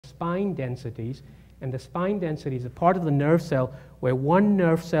spine densities. And the spine density is a part of the nerve cell where one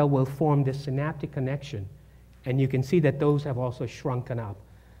nerve cell will form this synaptic connection. And you can see that those have also shrunken up.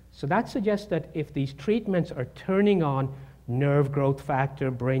 So that suggests that if these treatments are turning on nerve growth factor,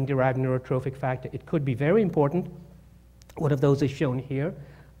 brain-derived neurotrophic factor, it could be very important. One of those is shown here,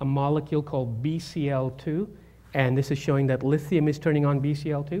 a molecule called BCL2. And this is showing that lithium is turning on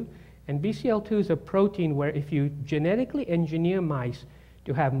BCL2. And BCL2 is a protein where if you genetically engineer mice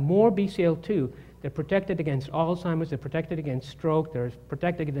to have more BCL2, they're protected against Alzheimer's, they're protected against stroke, they're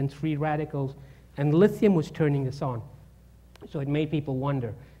protected against free radicals, and lithium was turning this on. So it made people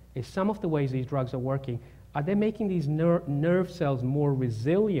wonder, is some of the ways these drugs are working, are they making these nerve cells more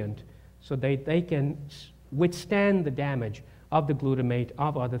resilient so they can withstand the damage of the glutamate,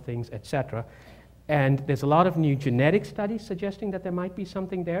 of other things, etc.? And there's a lot of new genetic studies suggesting that there might be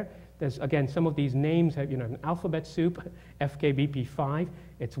something there. There's, again, some of these names have, an alphabet soup, FKBP5.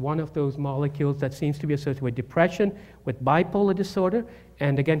 It's one of those molecules that seems to be associated with depression, with bipolar disorder.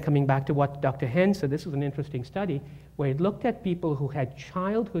 And again, coming back to what Dr. Henn said, this was an interesting study where it looked at people who had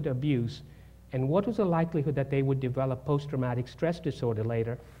childhood abuse and what was the likelihood that they would develop post-traumatic stress disorder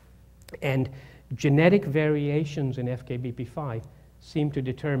later. And genetic variations in FKBP5 seem to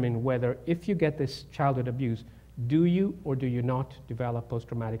determine whether, if you get this childhood abuse, do you or do you not develop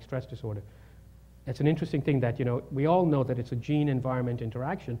post-traumatic stress disorder? It's an interesting thing that, we all know that it's a gene-environment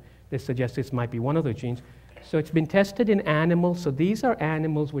interaction. This suggests this might be one of those genes. So it's been tested in animals. So these are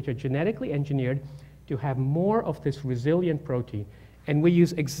animals which are genetically engineered to have more of this resilient protein. And we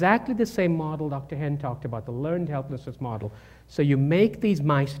use exactly the same model Dr. Henn talked about, the learned helplessness model. So you make these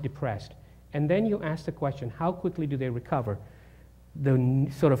mice depressed, and then you ask the question, how quickly do they recover?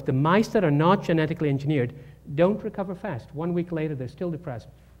 The mice that are not genetically engineered don't recover fast. 1 week later, they're still depressed.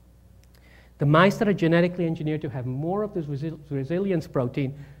 The mice that are genetically engineered to have more of this resilience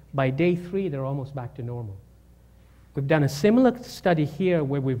protein, by day 3, they're almost back to normal. We've done a similar study here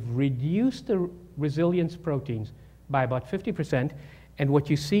where we've reduced the resilience proteins by about 50%, and what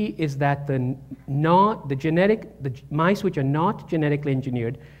you see is that the mice which are not genetically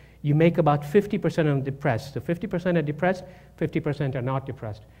engineered, you make about 50% of them depressed. So 50% are depressed, 50% are not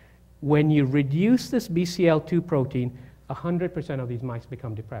depressed. When you reduce this BCL2 protein, 100% of these mice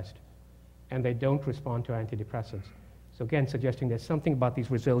become depressed, and they don't respond to antidepressants. So again, suggesting there's something about these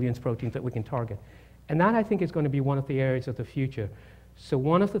resilience proteins that we can target. And that, I think, is going to be one of the areas of the future. So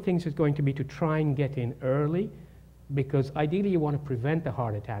one of the things is going to be to try and get in early, because ideally you want to prevent the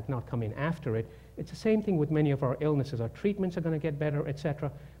heart attack, not come in after it. It's the same thing with many of our illnesses. Our treatments are going to get better,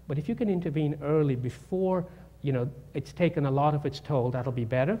 etc. But if you can intervene early before it's taken a lot of its toll, that'll be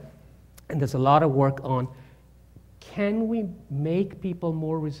better. And there's a lot of work on, can we make people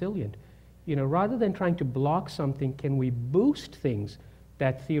more resilient? Rather than trying to block something, can we boost things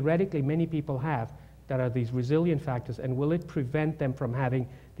that theoretically many people have that are these resilient factors, and will it prevent them from having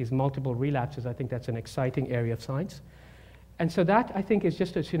these multiple relapses? I think that's an exciting area of science. And so that, I think, is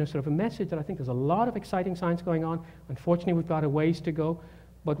just a sort of a message that I think there's a lot of exciting science going on. Unfortunately, we've got a ways to go.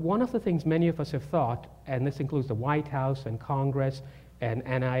 But one of the things many of us have thought, and this includes the White House and Congress and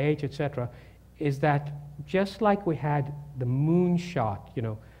NIH, etc., is that just like we had the moon shot,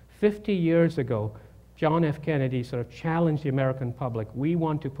 50 years ago, John F. Kennedy sort of challenged the American public, we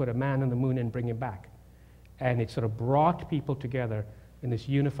want to put a man on the moon and bring him back. And it sort of brought people together in this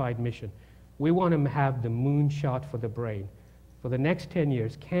unified mission. We want to have the moon shot for the brain. For the next 10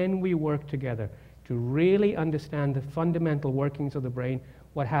 years, can we work together to really understand the fundamental workings of the brain,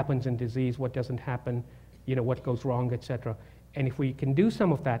 what happens in disease, what doesn't happen, what goes wrong, etc. And if we can do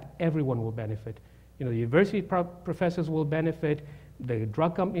some of that, everyone will benefit. The university professors will benefit, the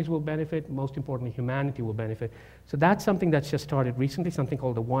drug companies will benefit, most importantly, humanity will benefit. So that's something that's just started recently, something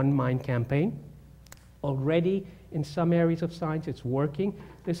called the One Mind campaign. Already in some areas of science, it's working.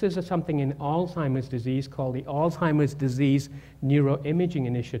 This is something in Alzheimer's disease called the Alzheimer's Disease Neuroimaging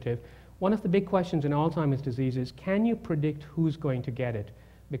Initiative. One of the big questions in Alzheimer's disease is, can you predict who's going to get it?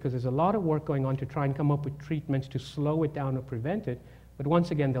 Because there's a lot of work going on to try and come up with treatments to slow it down or prevent it. But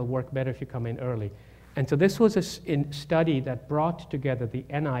once again, they'll work better if you come in early. And so this was a study that brought together the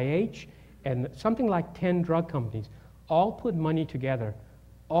NIH and something like 10 drug companies, all put money together,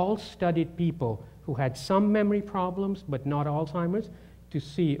 all studied people who had some memory problems but not Alzheimer's, to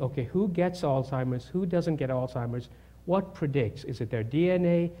see, okay, who gets Alzheimer's, who doesn't get Alzheimer's, what predicts? Is it their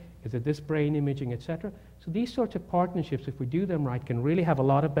DNA? Is it this brain imaging, etc.? So these sorts of partnerships, if we do them right, can really have a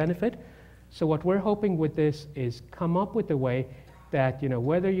lot of benefit. So what we're hoping with this is come up with a way that,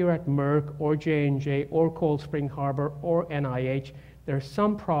 whether you're at Merck or J&J or Cold Spring Harbor or NIH, there are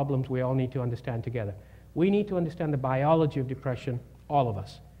some problems we all need to understand together. We need to understand the biology of depression, all of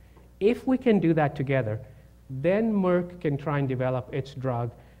us. If we can do that together, then Merck can try and develop its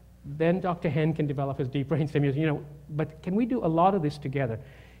drug. Then Dr. Henn can develop his deep brain stimulation. You know, but can we do a lot of this together?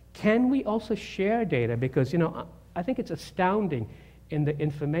 Can we also share data? Because, you know, I think it's astounding in the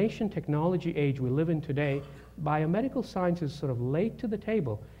information technology age we live in today, biomedical science is sort of late to the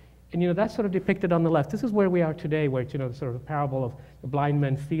table. And, you know, that's sort of depicted on the left. This is where we are today, where it's, you know, sort of a parable of the blind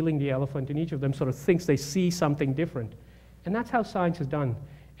man feeling the elephant, and each of them sort of thinks they see something different. And that's how science is done.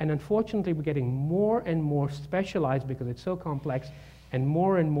 And unfortunately, we're getting more and more specialized because it's so complex and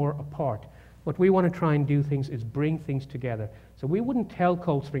more apart. What we want to try and do things is bring things together. So we wouldn't tell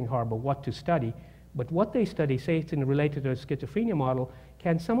Cold Spring Harbor what to study, but what they study, say it's related to a schizophrenia model,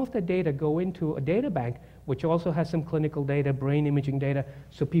 can some of the data go into a data bank which also has some clinical data, brain imaging data,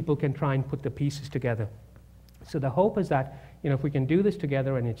 so people can try and put the pieces together. So the hope is that, you know, if we can do this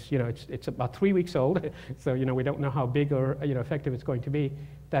together, and it's, you know, it's about 3 weeks old, so, you know, we don't know how big or, you know, effective it's going to be,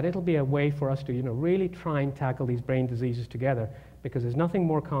 that it'll be a way for us to, you know, really try and tackle these brain diseases together, because there's nothing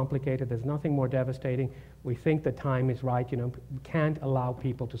more complicated, there's nothing more devastating. We think the time is right, you know, we can't allow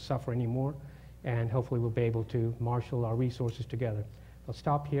people to suffer anymore, and hopefully we'll be able to marshal our resources together. I'll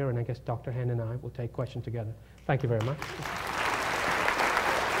stop here, and I guess Dr. Henn and I will take questions together. Thank you very much.